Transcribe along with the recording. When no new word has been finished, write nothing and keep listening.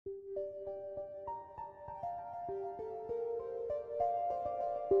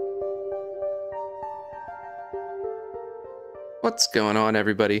What's going on,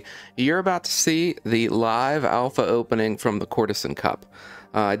 everybody? You're about to see the live alpha opening from the Courtesan Cup.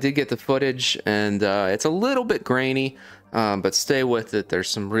 I did get the footage, and it's a little bit grainy, but stay with it. There's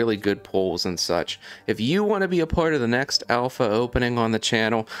some really good pulls and such. If you want to be a part of the next alpha opening on the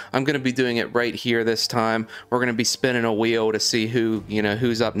channel, I'm going to be doing it right here this time. We're going to be spinning a wheel to see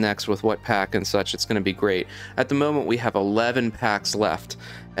who's up next with what pack and such. It's going to be great. At the moment, we have 11 packs left.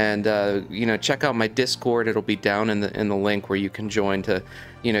 And check out my Discord. It'll be down in the link where you can join to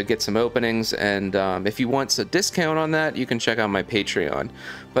get some openings, and if you want a discount on that, you can check out my Patreon.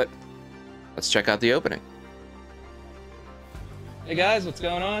 But let's check out the opening. Hey guys, what's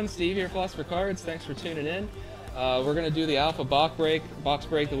going on? Steve here, Philosopher Cards. Thanks for tuning in. We're going to do the alpha box break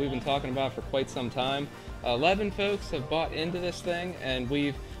that we've been talking about for quite some time. 11 folks have bought into this thing, and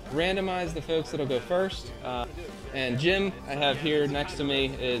we've randomized the folks that'll go first. And Jim, I have here next to me,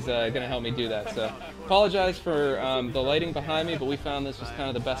 is going to help me do that. So apologize for the lighting behind me, but we found this was kind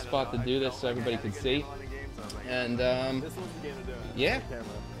of the best spot to do this so everybody could see. And yeah,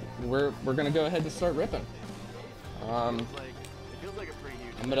 we're going to go ahead and start ripping.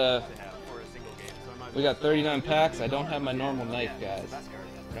 We got 39 packs. I don't have my normal knife, guys.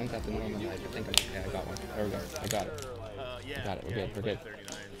 I don't got the normal knife. I got one. There we go. I got it. We're good. We're good.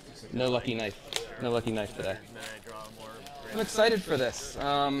 No lucky knife. No lucky knife today. I'm excited for this.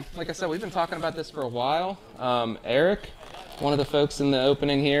 Like I said, we've been talking about this for a while. Eric, one of the folks in the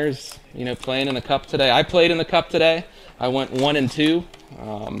opening here, is playing in the cup today. I played in the cup today. I went 1 and 2.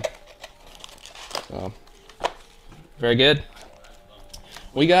 So very good.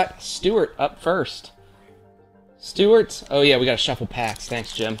 We got Stuart up first. Stuart. Oh yeah, we got to shuffle packs.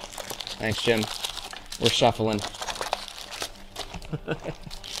 Thanks, Jim. Thanks, Jim. We're shuffling.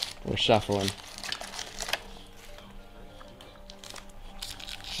 We're shuffling.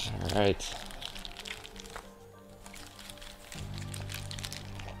 Alright.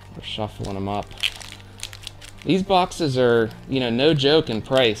 We're shuffling them up. These boxes are, no joke in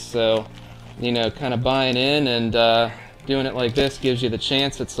price, so, kind of buying in and doing it like this gives you the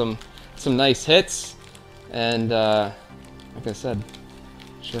chance at some nice hits. And, like I said,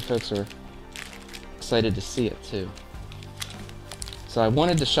 I'm sure folks are excited to see it, too. So I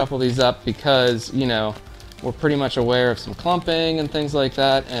wanted to shuffle these up because, we're pretty much aware of some clumping and things like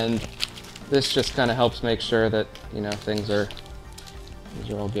that, and this just kind of helps make sure that, things are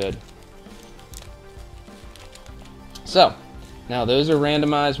all good. So, now those are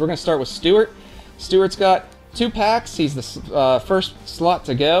randomized. We're going to start with Stuart. Stuart's got 2 packs. He's the first slot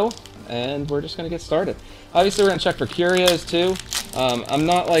to go, and we're just going to get started. Obviously, we're going to check for curios, too. I'm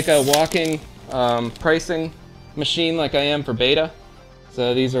not like a walking pricing machine like I am for beta.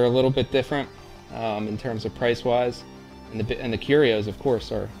 So these are a little bit different in terms of price-wise, and the curios, of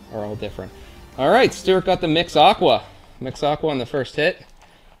course, are all different. All right, Stuart got the Mix Aqua. Mix Aqua on the first hit.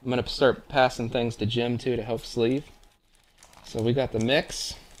 I'm going to start passing things to Jim, too, to help sleeve. So we got the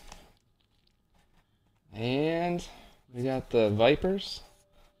Mix. And we got the Vipers,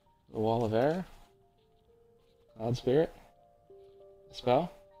 the Wall of Air, Cloud Spirit,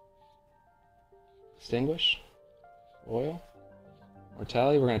 Spell, Extinguish, Oil,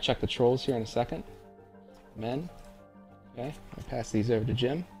 Mortality. We're going to check the Trolls here in a second. Men. Okay, I'll pass these over to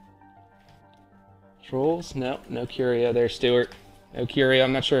Jim. Trolls. No curio there, Stuart. No curio.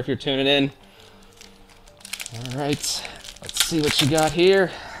 I'm not sure if you're tuning in. Alright, let's see what you got here.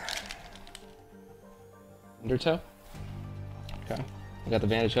 Undertow. Okay, I got the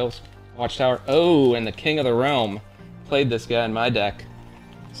Vantage Hills, Watchtower. Oh, and the King of the Realm. Played this guy in my deck.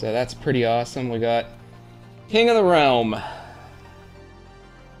 So that's pretty awesome. We got King of the Realm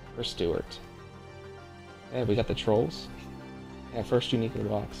for Stuart. Yeah, we got the Trolls. Yeah, first unique of the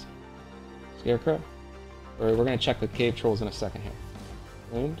box. Scarecrow. We're going to check the Cave Trolls in a second here.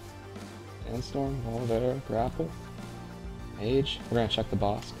 Wound. Sandstorm. Wall of Air. Grapple. Mage. We're going to check the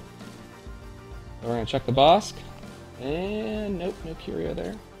Bosk. We're going to check the Bosk. And nope, no curio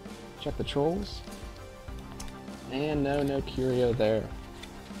there. Check the Trolls. And no curio there.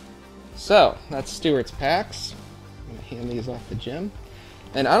 So, that's Stuart's packs. I'm going to hand these off to Jim.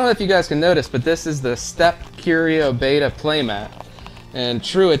 And I don't know if you guys can notice, but this is the Step Curio Beta playmat. And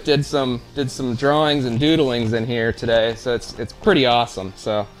Truett did some drawings and doodlings in here today, so it's pretty awesome.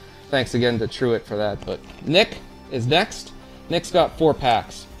 So thanks again to Truett for that. But Nick is next. Nick's got 4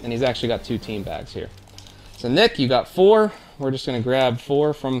 packs, and he's actually got 2 team bags here. So Nick, you got 4. We're just going to grab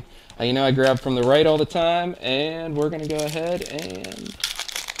 4 from, I grab from the right all the time, and we're going to go ahead and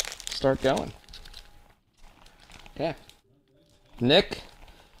start going. Okay. Nick,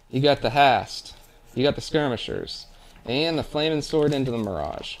 you got the Hast. You got the Skirmishers. And the Flaming Sword into the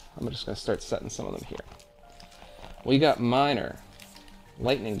Mirage. I'm just going to start setting some of them here. We got Miner,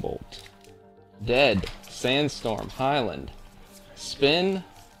 Lightning Bolt, Dead, Sandstorm, Highland, Spin,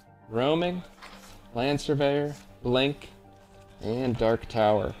 Roaming, Land Surveyor, Blink, and Dark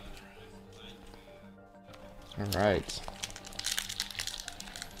Tower. Alright.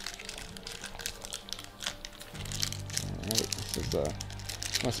 Alright, this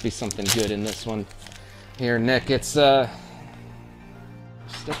is, must be something good in this one. Here, Nick, it's, Step,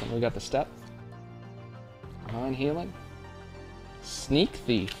 we got the Step. Divine Healing. Sneak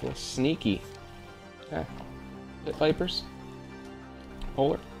Thief, well, sneaky. Okay. Pit Vipers.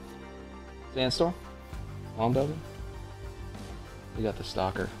 Polar. Sandstorm. Long Building. We got the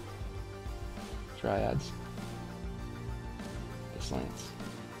Stalker. Triads. Slants.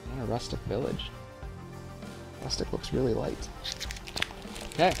 And a Rustic Village. Rustic looks really light.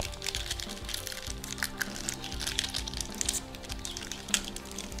 Okay.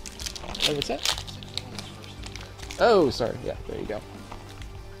 Oh, what's that? Oh, sorry. Yeah, there you go.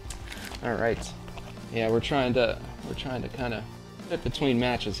 All right. Yeah, we're trying to kind of fit between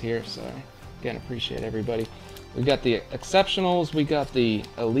matches here, so again, appreciate everybody. We got the exceptionals. We got the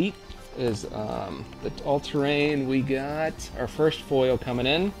elite. Is the all-terrain. We got our first foil coming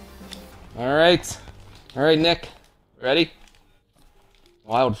in. All right, Nick, ready?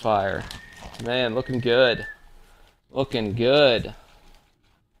 Wildfire, man, looking good, looking good.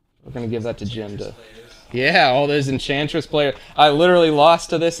 We're gonna give that to Jim to. Yeah, all those Enchantress players. I literally lost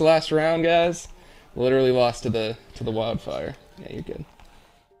to this last round, guys. Literally lost to the Wildfire. Yeah, you're good.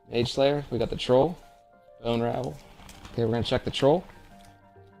 Mage Slayer. We got the Troll. Bone Ravel. Okay, we're gonna check the Troll.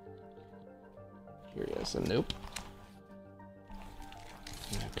 Here he is, a nope.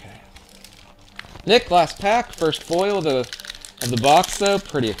 Okay. Nick, last pack, first foil of the box though,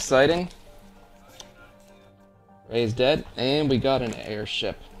 pretty exciting. Ray's dead, and we got an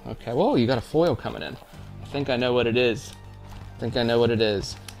airship. Okay, whoa, you got a foil coming in. I think I know what it is.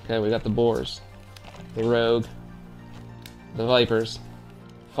 Okay, we got the Boars, the Rogue, the Vipers,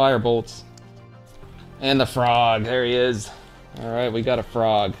 Firebolts, and the Frog. There he is. Alright, we got a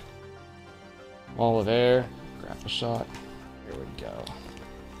Frog. Wall of Air, grapple shot. There we go.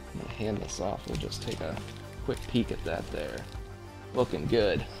 I'm gonna hand this off. We'll just take a quick peek at that there. Looking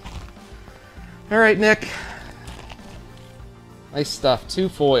good. Alright, Nick. Nice stuff. 2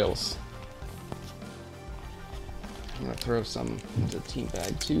 foils. I'm gonna throw some into team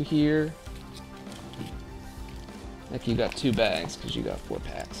bag 2 here. Nick, you got 2 bags because you got 4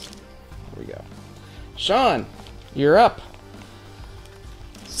 packs. There we go. Sean, you're up.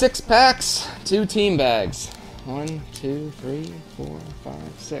 6 packs, 2 team bags. 1, 2, 3, 4, 5,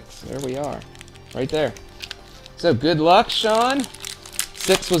 6. There we are. Right there. So good luck, Sean.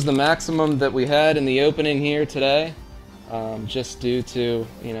 6 was the maximum that we had in the opening here today. Just due to,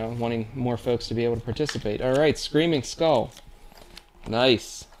 you know, wanting more folks to be able to participate. Alright, Screaming Skull.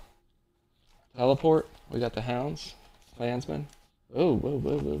 Nice. Teleport. We got the Hounds. Clansmen. Oh, whoa,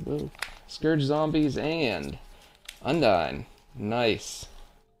 whoa, whoa, whoa. Scourge Zombies and Undyne. Nice.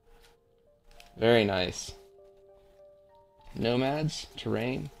 Very nice. Nomads,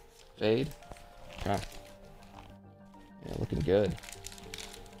 Terrain, Fade. Okay. Yeah, looking good.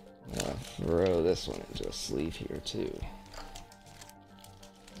 I'm gonna throw this one into a sleeve here too.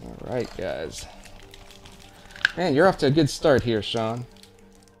 Alright, guys. Man, you're off to a good start here, Sean.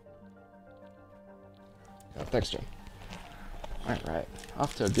 Oh, thanks, Jim. Alright,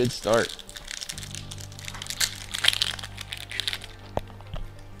 off to a good start.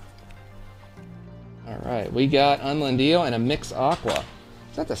 Alright, we got Unlandio and a Mix Aqua.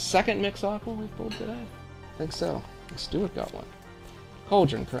 Is that the second Mix Aqua we've pulled today? I think so. Stuart got one.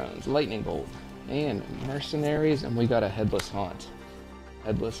 Cauldron Crones, Lightning Bolt, and Mercenaries, and we got a Headless Haunt.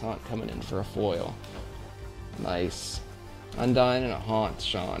 Headless Haunt coming in for a foil. Nice. Undyne and a Haunt,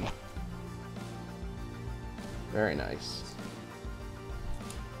 Sean. Very nice.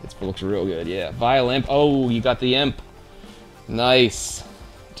 It looks real good, yeah. Vile Imp. Oh, you got the Imp. Nice.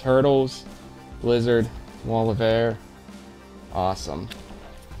 Turtles, Blizzard, Wall of Air. Awesome.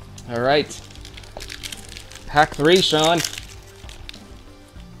 Alright. Pack 3, Sean.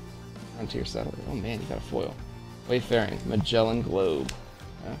 Onto your settler. Oh man, you got a foil. Wayfaring, Magellan Globe.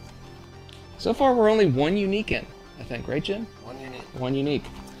 Okay. So far, we're only 1 unique in, I think, right, Jim? 1 unique. 1 unique.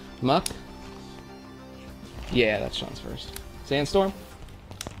 Muck. Yeah, that's Sean's first. Sandstorm.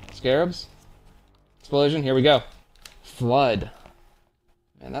 Scarabs. Explosion. Here we go. Flood.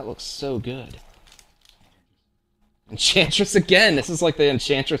 Man, that looks so good. Enchantress again. This is like the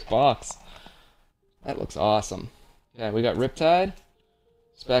Enchantress box. That looks awesome. Okay, we got Riptide.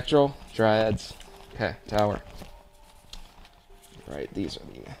 Spectral. Dryads. Okay, Tower. Right, these are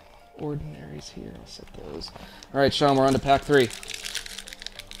the ordinaries here. I'll set those. All right, Sean, we're on to pack 3.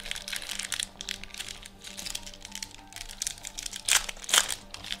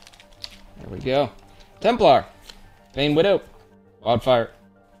 There we go. Templar, Bane Widow, Wildfire,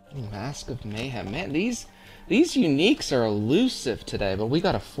 Mask of Mayhem. Man, these uniques are elusive today, but we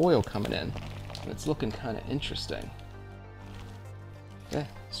got a foil coming in. It's looking kind of interesting. Okay,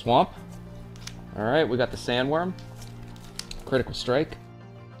 Swamp. All right, we got the Sandworm. Critical Strike.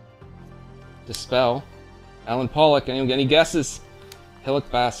 Dispel. Alan Pollock. Any guesses?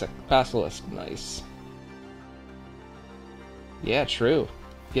 Hillock Basilisk. Nice. Yeah, true.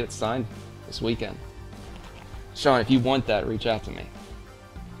 Get it signed this weekend. Sean, if you want that, reach out to me.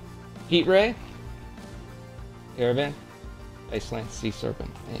 Heat Ray. Caravan. Iceland Sea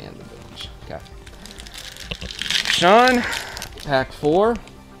Serpent. And the Village. Okay. Sean, pack 4.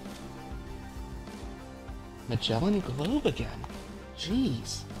 Magellan Globe again.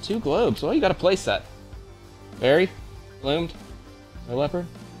 Jeez. 2 globes. Well, you got a play set. Berry. Bloomed. No Leopard.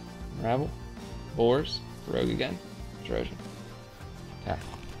 Unravel. Boars. Rogue again. Trojan. Okay.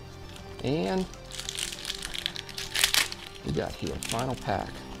 And we got here. Final pack.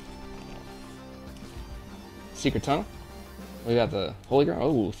 Secret Tunnel. We got the Holy Grail.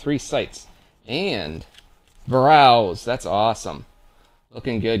 Oh, 3 sights. And Browse. That's awesome.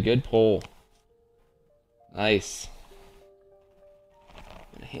 Looking good. Good pull. Nice. I'm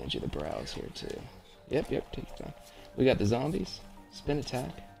gonna hand you the Browse here too. Yep, take your time. We got the Zombies. Spin Attack.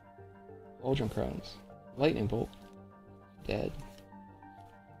 Cauldron Crones. Lightning Bolt. Dead.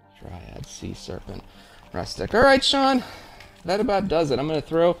 Dryad. Sea Serpent. Rustic. Alright, Sean. That about does it. I'm gonna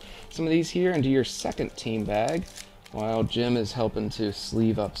throw some of these here into your second team bag while Jim is helping to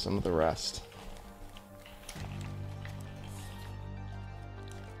sleeve up some of the rest.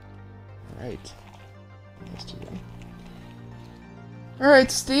 Alright.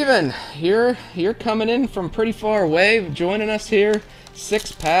 Alright, Steven, you're coming in from pretty far away, joining us here.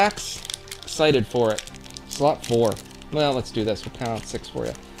 6 packs. Excited for it. Slot 4. Well, let's do this. We'll count 6 for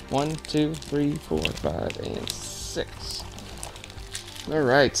you. 1, 2, 3, 4, 5, and 6.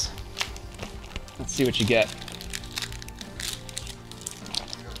 Alright. Let's see what you get.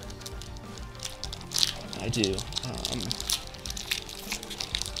 I do.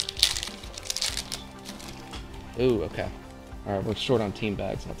 Ooh, okay. Alright, we're short on team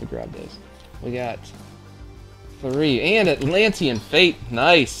bags. I'll have to grab those. We got 3. And Atlantean Fate.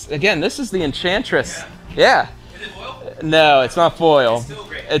 Nice. Again, this is the Enchantress. Yeah. Is it foil? No, it's not foil. It's still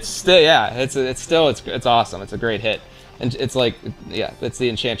great. It's still, yeah. It's awesome. It's a great hit. And it's like, yeah, it's the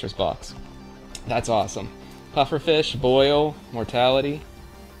Enchantress box. That's awesome. Pufferfish, Boil, Mortality,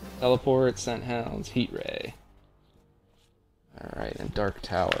 Teleport, Scent Hounds, Heat Ray. Alright, and Dark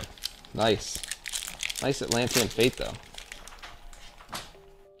Tower. Nice. Nice Atlantean Fate, though.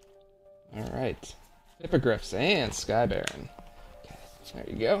 Alright. Hippogriffs and Sky Baron. Okay, there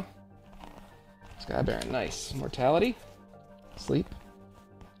you go. Sky Baron, nice. Mortality. Sleep.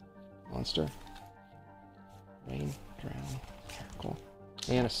 Monster. Rain. Drown. Miracle.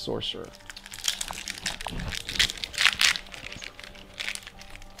 And a Sorcerer.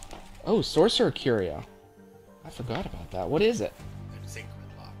 Oh, Sorcerer Curio. I forgot about that. What is it? Say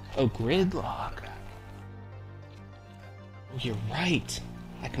Gridlock. Oh, Gridlock. Oh, you're right.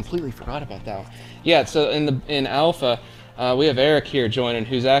 I completely forgot about that one. Yeah, so in Alpha, we have Eric here joining,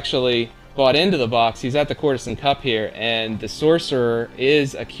 who's actually bought into the box. He's at the Courtesan Cup here, and the Sorcerer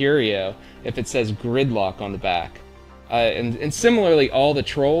is a Curio if it says Gridlock on the back. And similarly, all the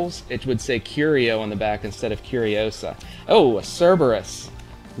Trolls, it would say Curio on the back instead of Curiosa. Oh, a Cerberus.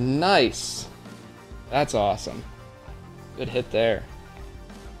 Nice. That's awesome. Good hit there.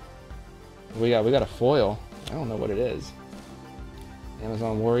 We got a foil. I don't know what it is.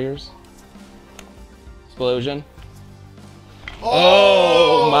 Amazon Warriors. Explosion.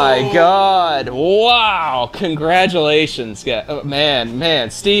 Oh my god. Wow. Congratulations, guys. Oh, man,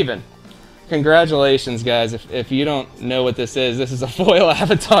 Steven. Congratulations, guys. If you don't know what this is a foil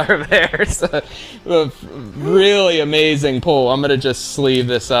avatar of theirs. Really amazing pull. I'm gonna just sleeve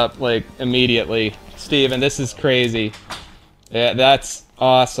this up like immediately. Steven, this is crazy. Yeah, that's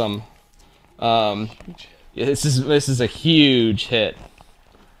awesome. This is a huge hit.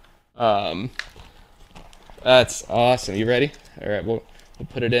 That's awesome. You ready? All right, we'll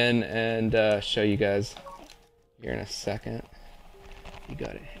put it in and show you guys here in a second. You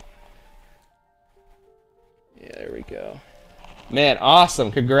got it. Yeah, there we go. Man,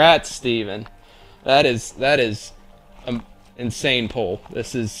 awesome! Congrats, Steven. That is insane pull.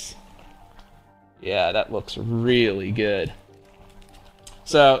 This is, yeah, that looks really good.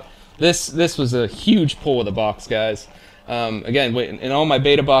 So this was a huge pull of the box, guys. Again, in all my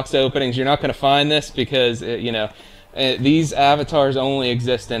beta box openings, you're not going to find this because, these avatars only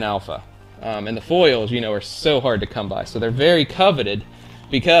exist in alpha. And the foils, are so hard to come by. So they're very coveted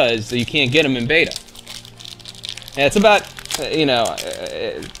because you can't get them in beta. And it's about,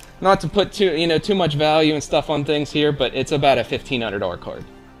 not to put too much value and stuff on things here, but it's about a $1,500 card.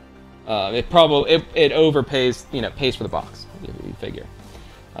 It overpays, pays for the box, you figure.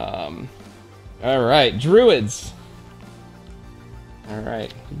 All right, Druids. All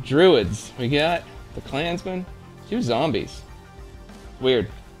right, Druids. We got the Clansmen, 2 zombies. Weird.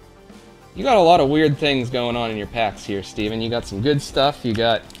 You got a lot of weird things going on in your packs here, Steven. You got some good stuff. You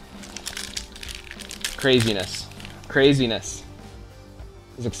got craziness. Craziness.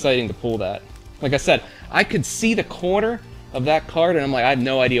 It was exciting to pull that. Like I said, I could see the corner of that card, and I'm like, I have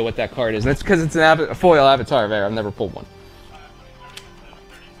no idea what that card is. That's because it's a foil Avatar of Air. I've never pulled one.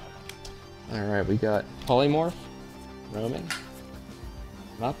 All right, we got Polymorph, Roaming,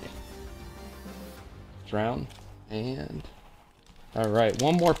 Muck, Drown, and... All right,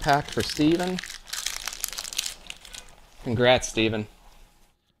 one more pack for Steven. Congrats, Steven.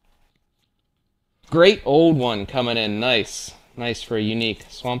 Great old one coming in. Nice. Nice for a unique.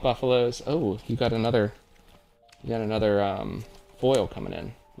 Swamp Buffaloes. Oh, you got another foil coming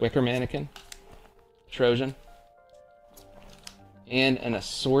in. Wicker Mannequin. Trojan. And an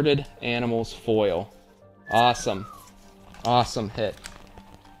Assorted Animals foil. Awesome. Awesome hit.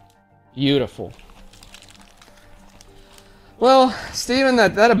 Beautiful. Well, Steven,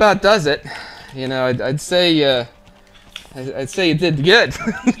 that about does it. I'd say you did good.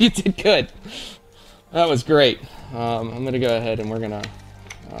 You did good. That was great. I'm gonna go ahead and we're gonna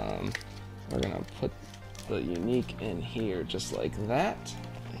put the unique in here just like that,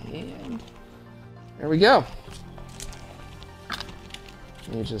 and there we go.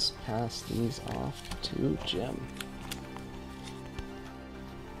 Let me just pass these off to Jim.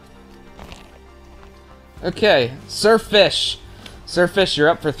 Okay, Surffish. Surffish, you're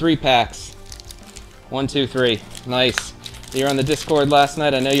up for 3 packs. 1, 2, 3. Nice. You're on the Discord last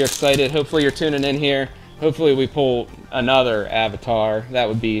night. I know you're excited. Hopefully you're tuning in here. Hopefully we pull another Avatar. That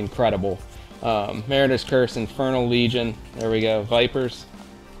would be incredible. Mariner's Curse, Infernal Legion. There we go. Vipers.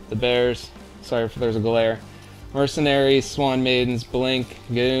 The Bears. Sorry if there's a glare. Mercenaries, Swan Maidens, Blink,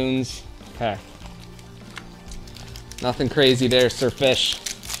 Goons. Okay. Nothing crazy there, Surffish.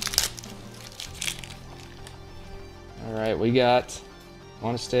 Alright, we got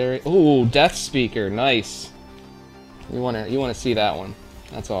Monastery. Ooh, Death Speaker, nice. You wanna see that one.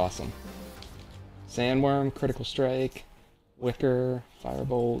 That's awesome. Sandworm, Critical Strike, Wicker,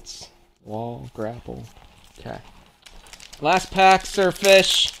 Firebolts, Wall, Grapple. Okay. Last pack,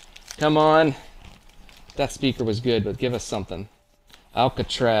 Surffish. Come on. Death Speaker was good, but give us something.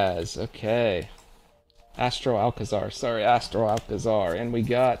 Alcatraz, okay. Astro Alcazar. And we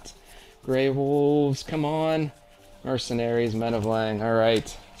got Grey Wolves, come on. Mercenaries, Men of Lang.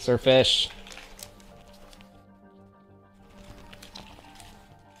 Alright, Surffish.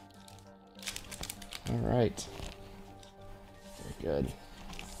 Alright. Very good.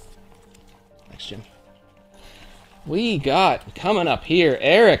 Thanks, Jim. We got, coming up here,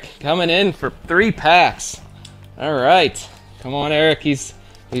 Eric coming in for 3 packs. Alright. Come on, Eric. He's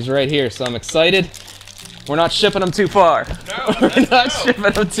right here, so I'm excited. We're not shipping him too far. No, We're not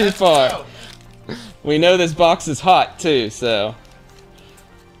shipping him too far. We know this box is hot, too, so...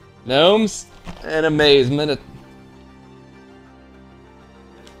 Gnomes and Amazement.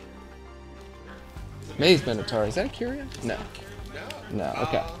 Maze Minotaur. Is that a Curio? No. No,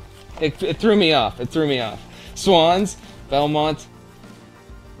 okay. It threw me off. It threw me off. Swans, Belmont,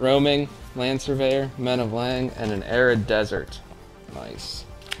 Roaming, Land Surveyor, Men of Lang, and an Arid Desert. Nice.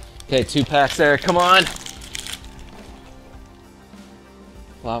 Okay, 2 packs there. Come on!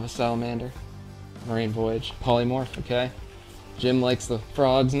 Lava Salamander. Marine Voyage. Polymorph, okay. Jim likes the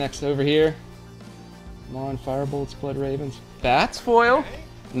frogs next over here. Come on, Firebolts, Blood Ravens. Bats foil. Okay.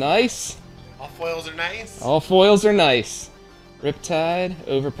 Nice. All foils are nice. All foils are nice. Riptide,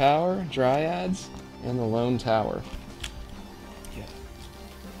 Overpower, Dryads, and the Lone Tower. Yeah.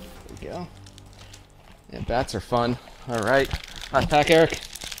 There we go. Yeah, bats are fun. Alright. Last pack, Eric.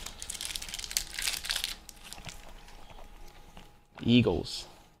 Eagles.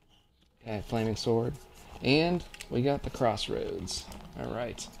 Okay, Flaming Sword. And we got the Crossroads.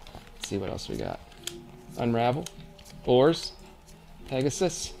 Alright. Let's see what else we got. Unravel. Boars.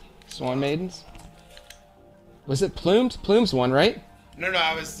 Pegasus. Swan Maidens. Was it Plumed? Plume's one, right? No,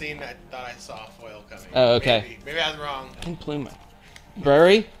 I was seeing. I thought I saw a foil coming. Oh, okay. Maybe I was wrong. I think Plume.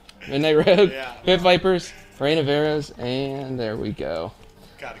 Brewery. Midnight Rogue. Yeah. Pit Vipers. Rain of Arrows. And there we go.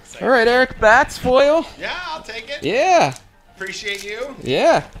 got excited. All right, Eric, bats foil. Yeah, I'll take it. Yeah. Appreciate you.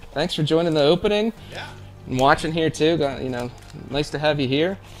 Yeah. Thanks for joining the opening Yeah. and watching here too. Got, you know, nice to have you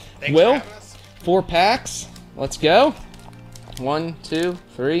here. Thanks Will, for having us. 4 packs. Let's go. 1, 2,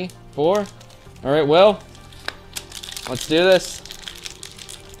 3, 4. All right, Will. Let's do this.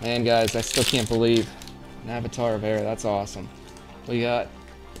 Man, guys, I still can't believe an Avatar of Air. That's awesome. We got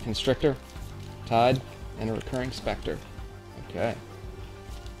Constrictor, Tide, and a recurring Spectre. Okay.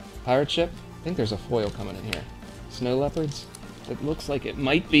 Pirate ship. I think there's a foil coming in here. Snow leopards. It looks like it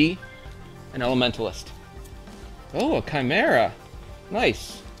might be an elementalist. Oh, a chimera.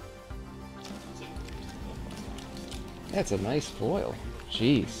 Nice. That's a nice foil.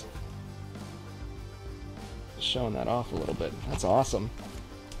 Jeez. Just showing that off a little bit. That's awesome.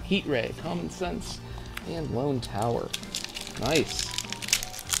 Heat ray, common sense, and lone tower. Nice.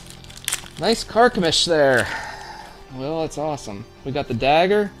 Nice Carchemish there. Well, it's awesome. We got the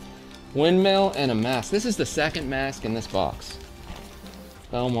dagger, windmill, and a mask. This is the second mask in this box.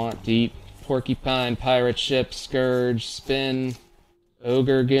 Belmont Deep, Porcupine, Pirate Ship, Scourge, Spin,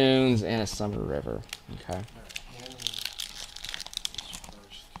 Ogre Goons, and a Summer River. Okay.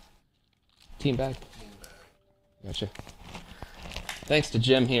 Team bag. Gotcha. Thanks to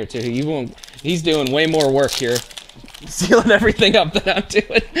Jim here too. He's doing way more work here, sealing everything up than I'm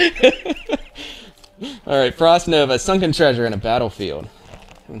doing. All right, Frost Nova, Sunken Treasure, and a Battlefield.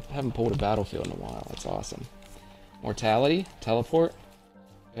 Haven't pulled a Battlefield in a while. That's awesome. Mortality, Teleport.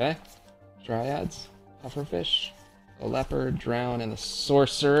 Okay. Dryads, Pufferfish, a Leopard, Drown, and the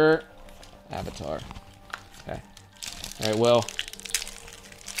Sorcerer Avatar. Okay. All right, Will.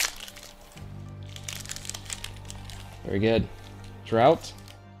 Very good. Drought,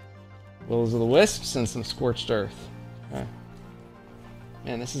 Wills of the Wisps, and some Scorched Earth. Okay.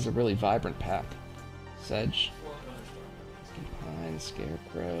 Man, this is a really vibrant pack. Sedge, Pine,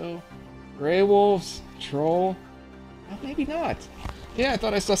 Scarecrow, Grey Wolves, Troll. Oh, maybe not. Yeah, I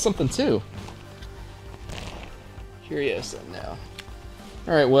thought I saw something too. Curious now.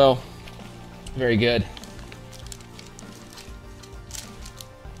 All right, Will. Very good.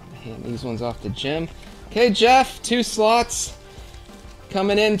 Hand these ones off to Jim. Okay, Jeff, 2 slots.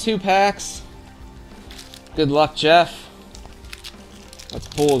 Coming in, 2 packs. Good luck, Jeff. Let's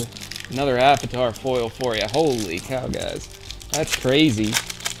pull another Avatar foil for you. Holy cow, guys. That's crazy.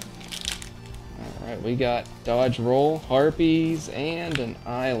 Alright, we got Dodge Roll, Harpies, and an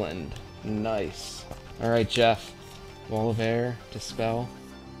Island. Nice. Alright, Jeff. Wall of Air, Dispel,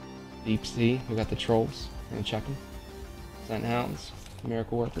 Deep Sea. We got the Trolls. We're gonna check them. Scent Hounds,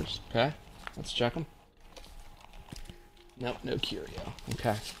 Miracle Workers. Okay, let's check them. Nope, no Curio.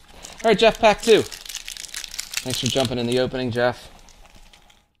 Okay. Alright, Jeff, pack 2. Thanks for jumping in the opening, Jeff.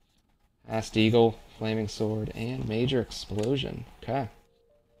 Ast Eagle, Flaming Sword, and Major Explosion. Okay.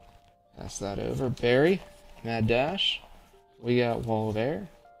 Pass that over. Barry, Mad Dash. We got Wall of Air,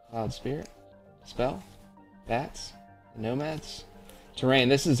 Cloud Spirit, Spell, Bats, Nomads. Terrain,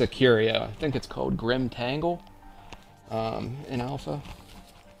 this is a Curio. I think it's called Grim Tangle in Alpha.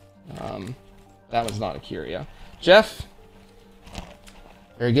 That was not a Curio. Jeff.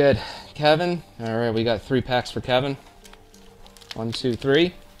 Very good. Kevin. Alright, we got 3 packs for Kevin. 1, 2,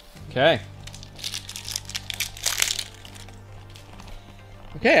 3. Okay.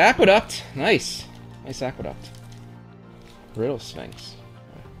 Okay, Aqueduct. Nice. Nice Aqueduct. Riddle Sphinx.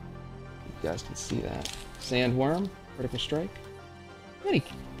 You guys can see that. Sandworm. Critical Strike. How many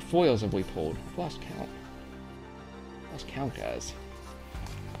foils have we pulled? I've lost count. Lost count, guys.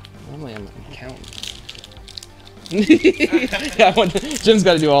 Normally I'm counting. Jim's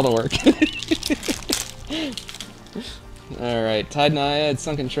got to do all the work. Alright, Tide Naiad,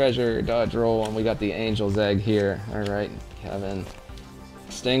 Sunken Treasure, Dodge Roll, and we got the Angel's Egg here. Alright, Kevin.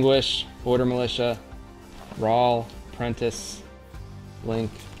 Extinguish, Border Militia, Rawl, Apprentice, Link.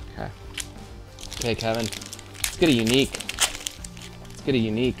 Okay. Okay, Kevin. Let's get a unique. Let's get a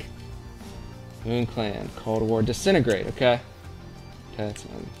unique. Moon Clan, Cold War, Disintegrate, okay. Okay,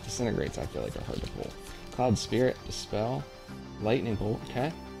 Disintegrates I feel like are hard to pull. Cloud Spirit, Dispel, Lightning Bolt,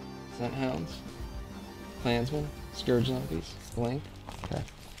 okay. Scent Hounds, Clansman, Scourge Zombies, Blink, okay.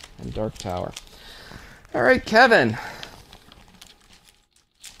 And Dark Tower. Alright, Kevin.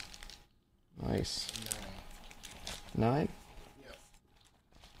 Nice. 9?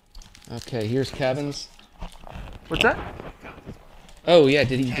 Okay, here's Kevin's. What's that? Oh yeah,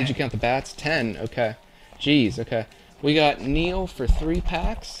 did you count the bats? 10, okay. Jeez, okay. We got Neil for 3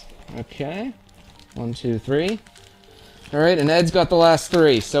 packs. Okay. 1, 2, 3. Alright, and Ed's got the last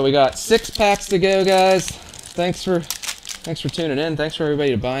 3. So we got 6 packs to go, guys. Thanks for tuning in. Thanks for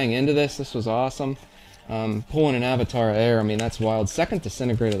everybody buying into this. This was awesome. Pulling an Avatar Air, I mean, that's wild. Second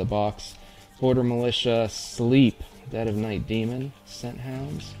Disintegrate of the box. Border Militia, Sleep, Dead of Night Demon, Scent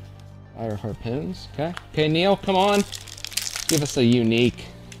Hounds, Fire Harpoons. Okay. Okay, Neil, come on. Give us a unique.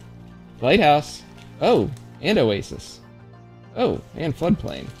 Lighthouse. Oh, and Oasis. Oh, and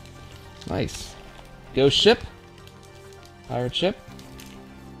Floodplain. Nice. Ghost Ship. Pirate Ship.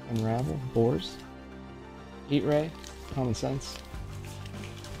 Unravel. Boars. Heat Ray. Common Sense.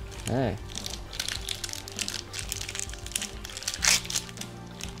 Hey.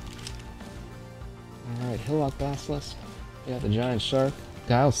 Alright, Hillock Basilisk. We got the Giant Shark.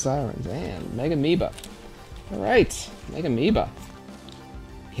 Guile Sirens. And Mega Amoeba. Alright, Mega Amoeba.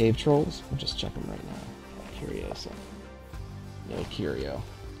 Cave Trolls. We'll just check them right now. Curioso. No Curio.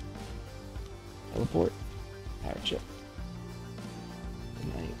 Teleport. Pirate Ship.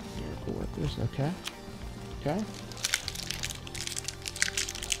 Night. Miracle Workers. Okay. Okay.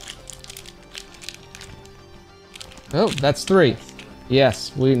 Oh, that's 3.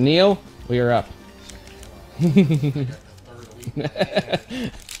 Yes, Neil, we are up.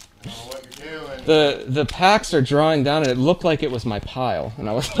 The packs are drawing down, and it looked like it was my pile, and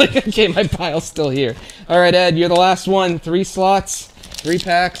I was like, okay, my pile's still here. All right, Ed, you're the last one. 3 slots, 3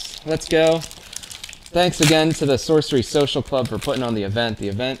 packs. Let's go. Thanks again to the Sorcery Social Club for putting on the event. The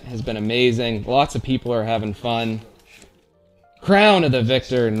event has been amazing. Lots of people are having fun. Crown of the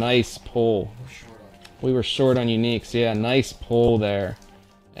Victor. Nice pull. We were short on uniques. Yeah, nice pull there,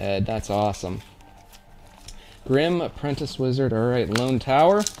 Ed. That's awesome. Grim, Apprentice Wizard. All right, Lone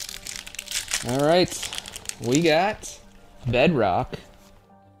Tower. All right, we got Bedrock,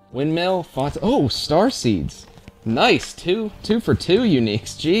 Windmill, Font. Oh, Star Seeds. Nice. 2 for 2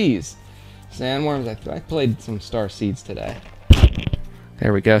 uniques. Jeez. Sandworms. I played some Star Seeds today.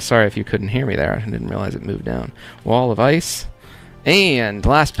 There we go. Sorry if you couldn't hear me there. I didn't realize it moved down. Wall of Ice. And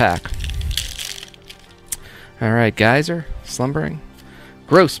last pack. All right, Geyser, Slumbering,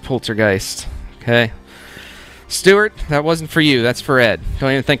 Gross Poltergeist. Okay. Stuart, that wasn't for you. That's for Ed.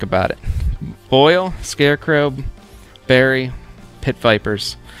 Don't even think about it. Boyle, Scarecrow, Barry, Pit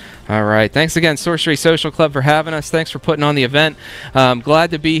Vipers. All right. Thanks again, Sorcery Social Club, for having us. Thanks for putting on the event.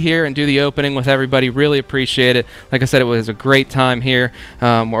 Glad to be here and do the opening with everybody. Really appreciate it. Like I said, it was a great time here.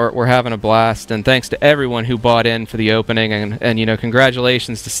 We're having a blast. And thanks to everyone who bought in for the opening. And you know,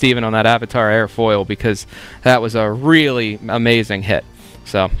 congratulations to Steven on that Avatar Airfoil, because that was a really amazing hit.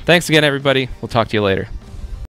 So thanks again, everybody. We'll talk to you later.